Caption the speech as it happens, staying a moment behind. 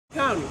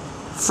County.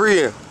 Free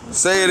him.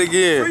 Say it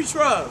again. Free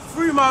Truck.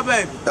 Free my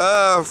baby.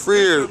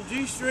 Free her.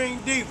 G-String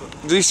Diva.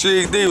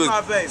 G-String Diva.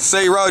 My baby.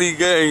 Say Rowdy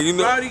gang, you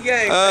know. Rowdy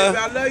gang, baby.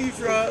 I love you,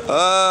 Truck.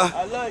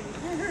 I love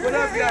you. What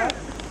up, y'all?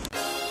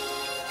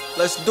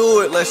 Let's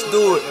do it. Let's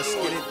do it. Let's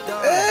get it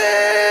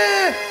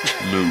done.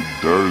 New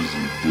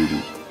Jersey did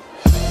it.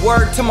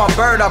 Word to my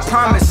bird, I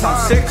promise. I'm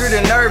sicker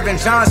than Irvin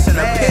Johnson.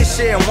 A piss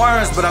shit and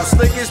worms, but I'm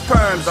slick as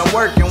perms. I'm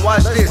working,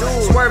 watch this.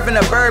 Swerving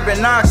a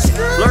bourbon, knocking.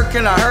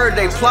 Lurking, I heard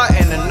they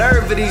plotting. The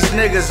nerve of these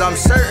niggas, I'm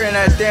certain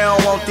that they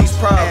don't want these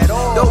problems.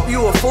 Dope,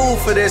 you a fool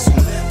for this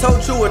one.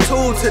 Told you a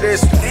tool to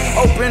this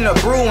one. Open the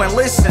brew and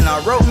listen.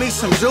 I wrote me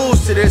some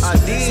jewels to this one.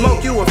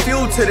 Smoke you a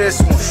few to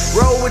this one.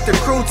 Roll with the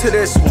crew to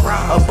this one.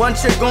 A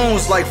bunch of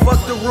goons like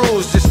fuck the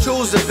rules, just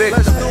choose a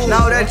victim.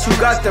 Now that you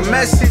got the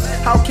message,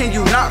 how can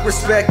you not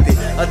respect it?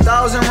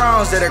 1,000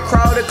 rounds at a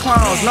crowd of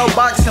clowns, no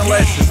boxing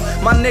lessons.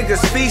 My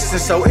niggas feasting,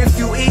 so if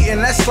you eatin',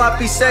 that's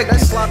sloppy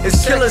seconds.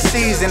 It's killer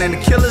season and the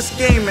killer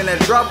scheming and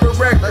drop a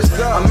record.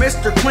 I'm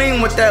Mr.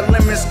 Clean with that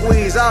lemon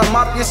squeeze, I'll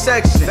mop your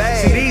section.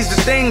 See, these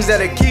are things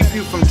that'll keep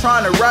you from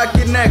trying to rock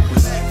your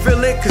necklace.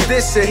 Feel it cause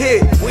this a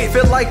hit,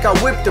 feel like I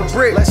whipped a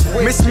brick.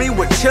 Miss me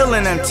with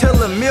chillin'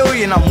 until a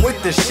million, I'm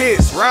with the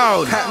shits,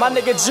 Rowdy. My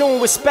nigga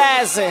June was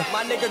spazzing,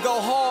 My nigga go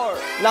hard.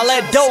 now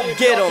let dope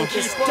get him.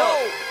 It's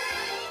dope.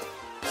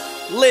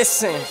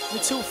 Listen, You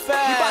too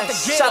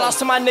fast. shout outs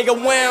to my nigga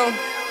Wham.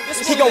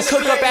 He gon'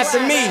 cook up after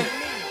me.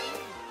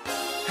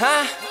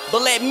 Huh?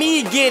 But let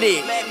me get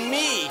it. Let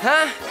me.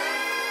 Huh?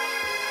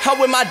 How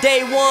with my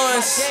day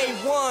ones. Day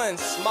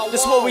ones. My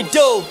This what we walls.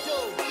 do.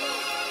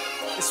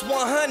 It's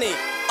 100.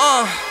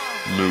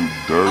 New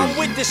Jersey I'm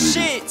with the did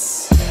it.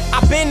 shits. I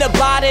been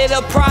about it,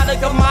 a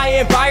product of my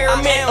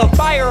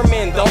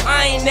environment. Though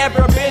I ain't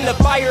never been to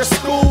fire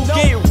school.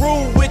 Get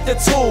rude with the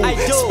tool.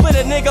 Split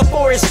a nigga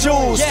for his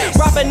jewels.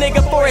 Rob a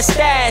nigga for his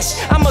stash.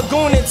 I'm a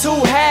goon in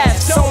 2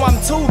 halves, so I'm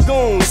 2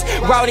 goons.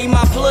 Rowdy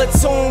my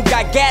platoon,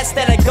 got gas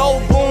that'll go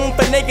boom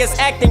for niggas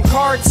acting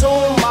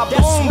cartoon. My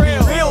boom be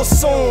real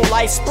soon,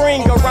 like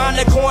spring around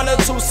the corner.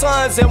 2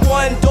 sons and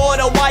 1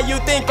 daughter. Why you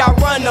think I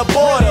run the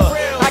border?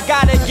 I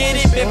gotta get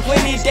it, been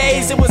plenty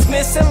days. It was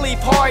missing, leave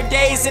hard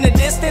days in the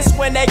distance.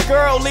 When that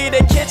girl leave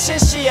the kitchen,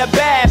 she a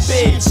bad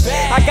bitch.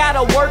 I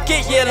gotta work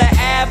it, yeah, the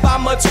ab,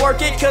 I'ma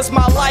twerk it. Cause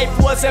my life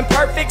wasn't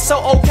perfect, so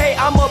okay,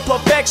 I'm a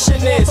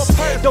perfectionist.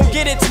 Don't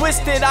get it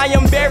twisted, I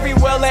am very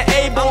well and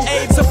able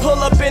to pull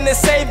up in the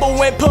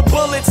sable and put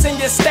bullets in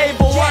your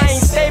stable. I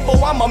ain't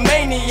stable, I'm a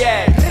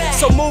maniac.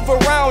 So move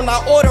around,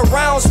 I order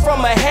rounds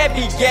from a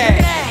heavy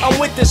gag. I'm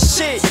with the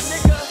shit.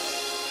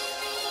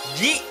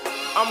 Yeah,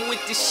 I'm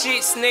with the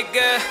shits,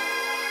 nigga.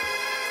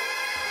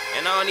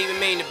 And I don't even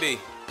mean to be.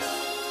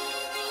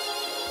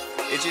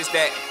 It's just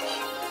that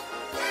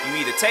you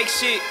either take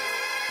shit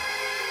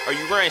or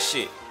you run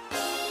shit.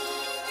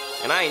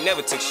 And I ain't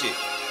never took shit.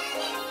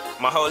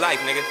 My whole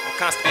life, nigga. I'm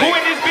constantly. Who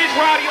in this bitch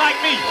Rowdy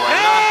like me? Right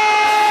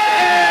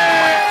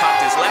now, pop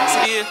this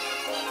last year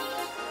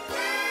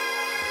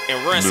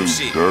and run some New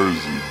shit.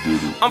 Jersey did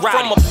it. I'm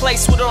from a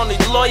place with only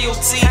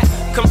loyalty.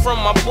 Come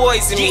from my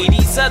boys and me.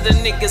 These other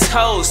niggas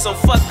hoes, so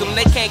fuck them,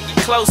 they can't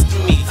get close to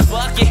me.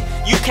 Yeah,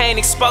 you can't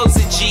expose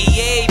a G.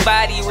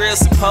 Everybody real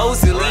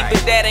supposedly, but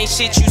that ain't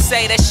shit you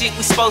say. That shit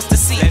we supposed to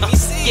see.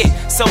 Yeah,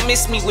 so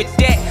miss me with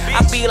that.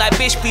 I be like,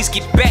 bitch, please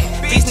get back.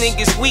 These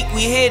niggas weak,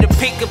 we here to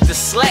pick up the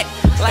slack.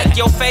 Like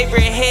your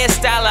favorite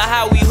hairstyle of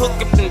how we hook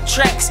up them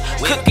tracks.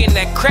 Cooking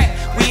that crack,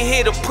 we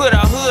here to put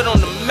our hood on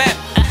the map.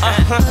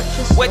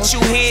 What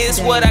you hear is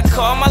what I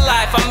call my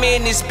life. I'm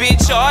in this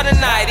bitch all the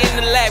night in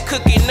the lab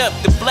cooking up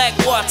the black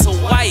water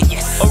white.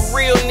 A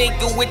real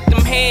nigga with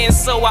them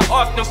hands, so I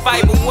often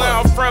fight. But where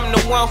I'm from,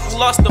 the one who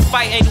lost the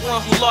fight ain't the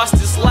one who lost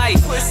his life.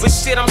 But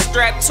shit, I'm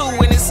strapped too,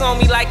 and it's on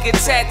me like a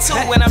tattoo.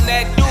 And I'm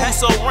that dude,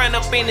 so run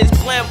up in this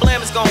blam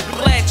blam, it's gon'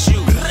 plat you.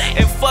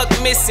 And fuck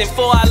missing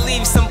before I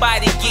leave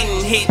somebody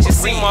getting hit.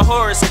 Just see my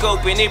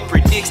horoscope and it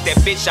predicts that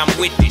bitch I'm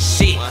with this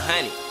shit.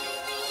 100.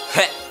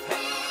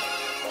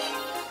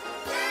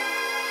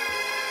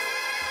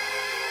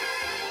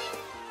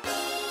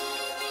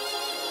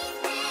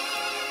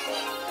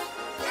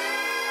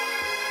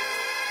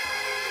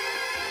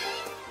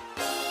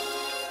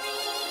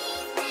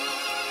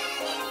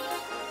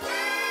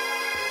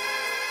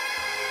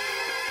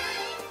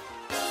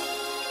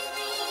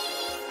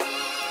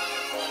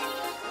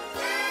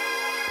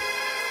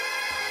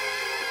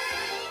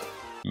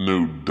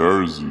 New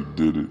Jersey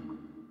did it.